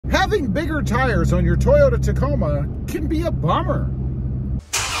having bigger tires on your Toyota Tacoma can be a bummer.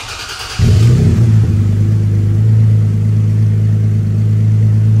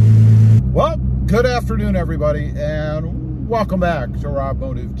 Well, good afternoon, everybody, and welcome back to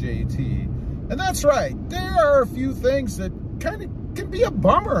RobMotive JT. And that's right, there are a few things that kind of can be a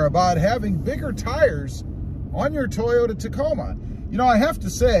bummer about having bigger tires on your Toyota Tacoma. You know, I have to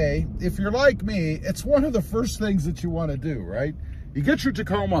say, if you're like me, it's one of the first things that you want to do, right? You get your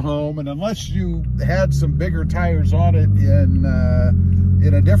Tacoma home, and unless you had some bigger tires on it in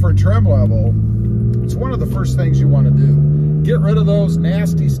a different trim level, it's one of the first things you want to do. Get rid of those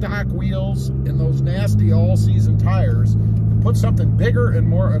nasty stock wheels and those nasty all-season tires and put something bigger and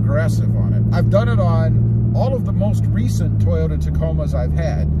more aggressive on it. I've done it on all of the most recent Toyota Tacomas I've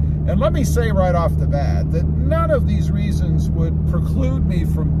had. And let me say right off the bat that none of these reasons would preclude me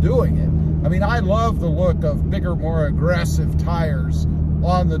from doing it. I mean, I love the look of bigger, more aggressive tires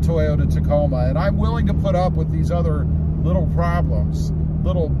on the Toyota Tacoma, and I'm willing to put up with these other little problems,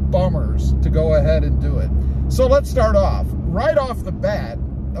 little bummers, to go ahead and do it. So let's start off. Right off the bat,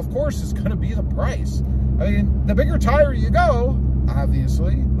 of course, it's going to be the price. I mean, the bigger tire you go,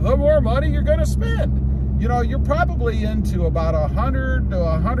 obviously, the more money you're going to spend. You know, you're probably into about $100 to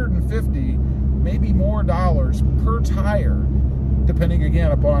 $150, maybe more dollars per tire, depending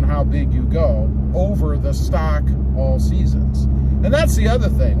again upon how big you go, over the stock all seasons. And that's the other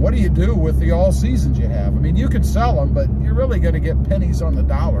thing. What do you do with the all seasons you have? I mean, you can sell them, but you're really going to get pennies on the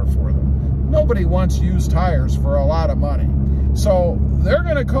dollar for them. Nobody wants used tires for a lot of money. So they're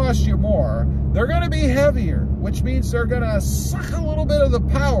going to cost you more. They're going to be heavier, which means they're going to suck a little bit of the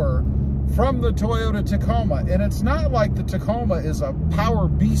power from the Toyota Tacoma. And it's not like the Tacoma is a power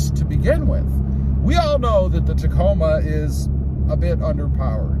beast to begin with. We all know that the Tacoma is a bit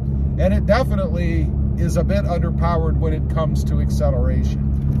underpowered, and it definitely is a bit underpowered when it comes to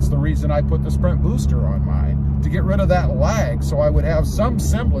acceleration. It's the reason I put the Sprint booster on mine, to get rid of that lag, so I would have some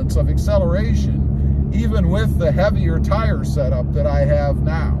semblance of acceleration even with the heavier tire setup that I have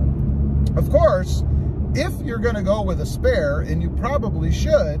now. Of course, if you're going to go with a spare, and you probably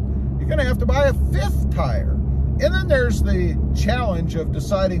should, you're going to have to buy a 5th tire. And then there's the challenge of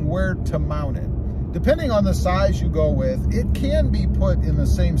deciding where to mount it. Depending on the size you go with, it can be put in the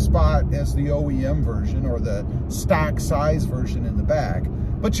same spot as the OEM version or the stock size version in the back.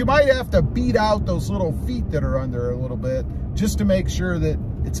 But you might have to beat out those little feet that are under a little bit just to make sure that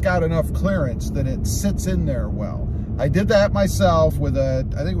it's got enough clearance that it sits in there well. I did that myself with I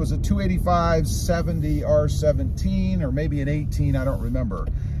think it was a 285/70 R17 or maybe an 18, I don't remember.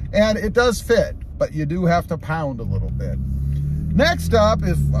 And it does fit, but you do have to pound a little bit. Next up,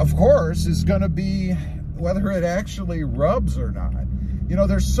 of course, is going to be whether it actually rubs or not. You know,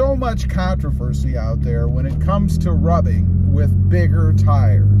 there's so much controversy out there when it comes to rubbing with bigger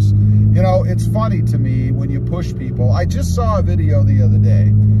tires. You know, it's funny to me when you push people. I just saw a video the other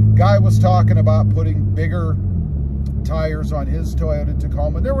day. Guy was talking about putting bigger tires on his Toyota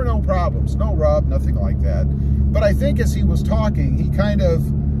Tacoma. There were no problems, no rub, nothing like that. But I think as he was talking, he kind of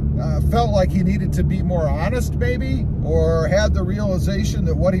felt like he needed to be more honest maybe, or had the realization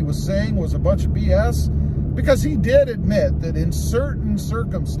that what he was saying was a bunch of BS, because he did admit that in certain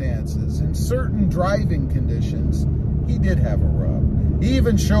circumstances, in certain driving conditions, he did have a rub. He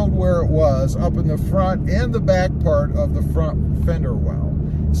even showed where it was up in the front and the back part of the front fender well.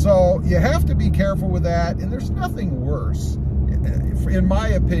 So you have to be careful with that, and there's nothing worse, in my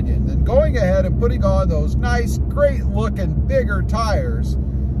opinion, than going ahead and putting on those nice, great looking bigger tires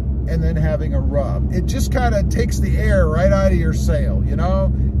and then having a rub. It just kind of takes the air right out of your sail, you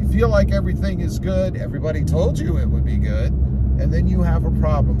know? You feel like everything is good, everybody told you it would be good, and then you have a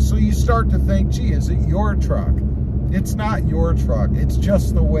problem. So you start to think, gee, is it your truck? It's not your truck, it's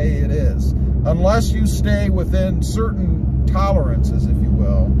just the way it is. Unless you stay within certain tolerances, if you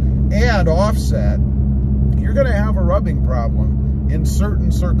will, and offset, you're gonna have a rubbing problem in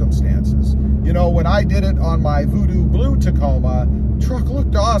certain circumstances. You know, when I did it on my Voodoo Blue Tacoma, truck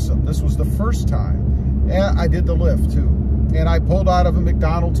looked awesome. This was the first time. And I did the lift too. And I pulled out of a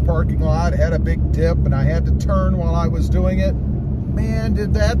McDonald's parking lot, had a big dip, and I had to turn while I was doing it. Man,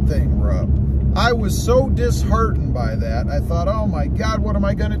 did that thing rub. I was so disheartened by that. I thought, oh my God, what am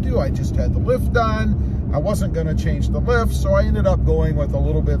I gonna do? I just had the lift done. I wasn't gonna change the lift, so I ended up going with a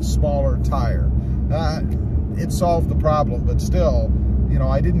little bit smaller tire. It solved the problem, but still, you know,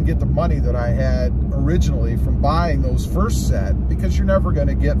 I didn't get the money that I had originally from buying those first set, because you're never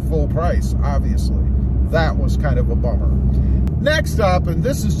gonna get full price, obviously. That was kind of a bummer. Next up, and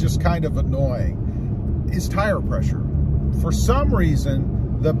this is just kind of annoying, is tire pressure. For some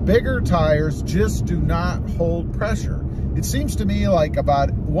reason, the bigger tires just do not hold pressure. it seems to me like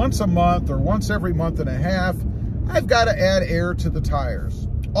about once a month or once every month and a half, I've got to add air to the tires.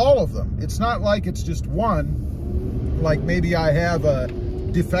 All of them. It's not like it's just one, like maybe I have a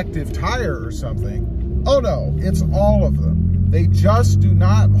defective tire or something. Oh no, it's all of them. They just do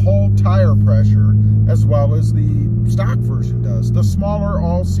not hold tire pressure as well as the stock version does, the smaller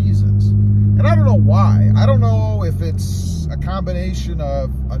all seasons. And I don't know why. I don't know if it's a combination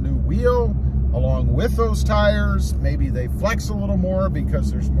of a new wheel along with those tires. Maybe they flex a little more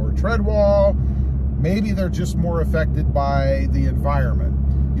because there's more tread wall. Maybe they're just more affected by the environment.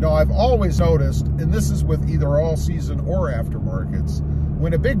 You know, I've always noticed, and this is with either all season or aftermarkets,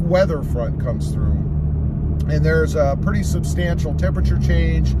 when a big weather front comes through and there's a pretty substantial temperature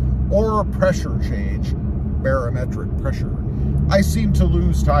change or a pressure change, barometric pressure, I seem to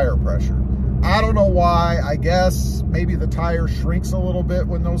lose tire pressure. I don't know why. I guess maybe the tire shrinks a little bit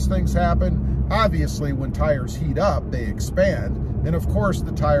when those things happen. Obviously, when tires heat up, they expand, and of course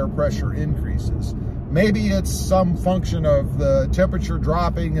the tire pressure increases. Maybe it's some function of the temperature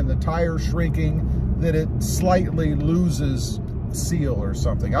dropping and the tire shrinking that it slightly loses seal or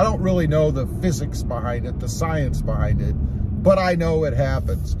something. I don't really know the physics behind it, the science behind it, but I know it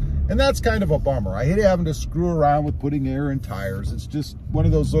happens. And that's kind of a bummer. I hate having to screw around with putting air in tires. It's just one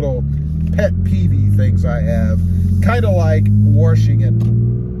of those little pet peevey things I have, kind of like washing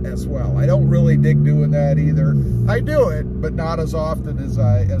it as well. I don't really dig doing that either. I do it, but not as often as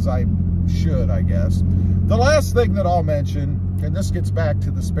I should, I guess. The last thing that I'll mention, and this gets back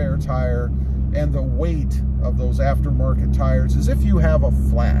to the spare tire and the weight of those aftermarket tires, is if you have a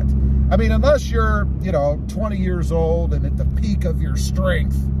flat. I mean, unless you're, 20 years old and at the peak of your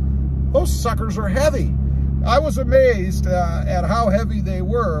strength, those suckers are heavy. I was amazed at how heavy they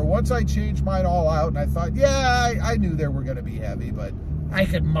were. Once I changed mine all out, and I thought, yeah, I knew they were going to be heavy, but I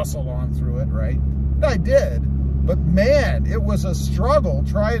could muscle on through it, right? And I did. But man, it was a struggle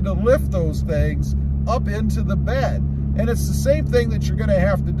trying to lift those things up into the bed. And it's the same thing that you're going to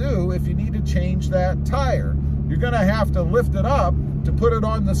have to do if you need to change that tire. You're going to have to lift it up to put it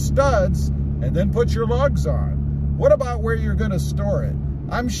on the studs and then put your lugs on. What about where you're going to store it?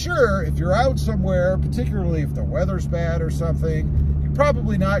 I'm sure if you're out somewhere, particularly if the weather's bad or something, you're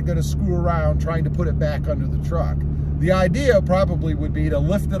probably not going to screw around trying to put it back under the truck. The idea probably would be to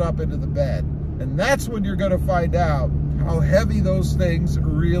lift it up into the bed. And that's when you're going to find out how heavy those things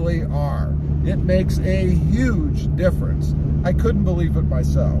really are. It makes a huge difference. I couldn't believe it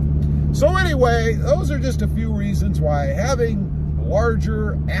myself. So anyway, those are just a few reasons why having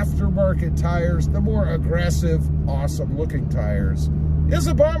larger aftermarket tires, the more aggressive, awesome looking tires, is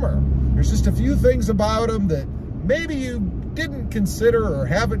a bummer. There's just a few things about them that maybe you didn't consider or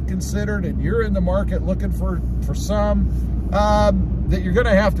haven't considered, and you're in the market looking for some that you're going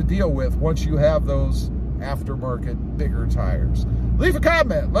to have to deal with once you have those aftermarket bigger tires. Leave a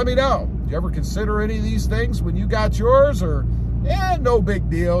comment. Let me know. Do you ever consider any of these things when you got yours? Or, yeah, no big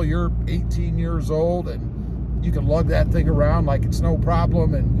deal. You're 18 years old and you can lug that thing around like it's no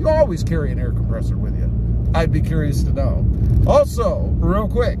problem, and you always carry an air compressor with you. I'd be curious to know. Also, real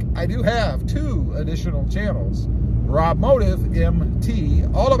quick, I do have 2 additional channels. RobMotive MT,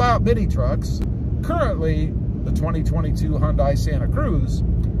 all about mini trucks, currently the 2022 Hyundai Santa Cruz,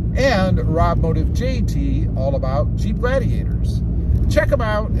 and RobMotive JT, all about Jeep Gladiators. Check them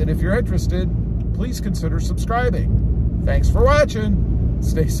out, and if you're interested, please consider subscribing. Thanks for watching.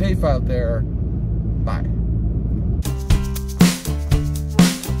 Stay safe out there. Bye.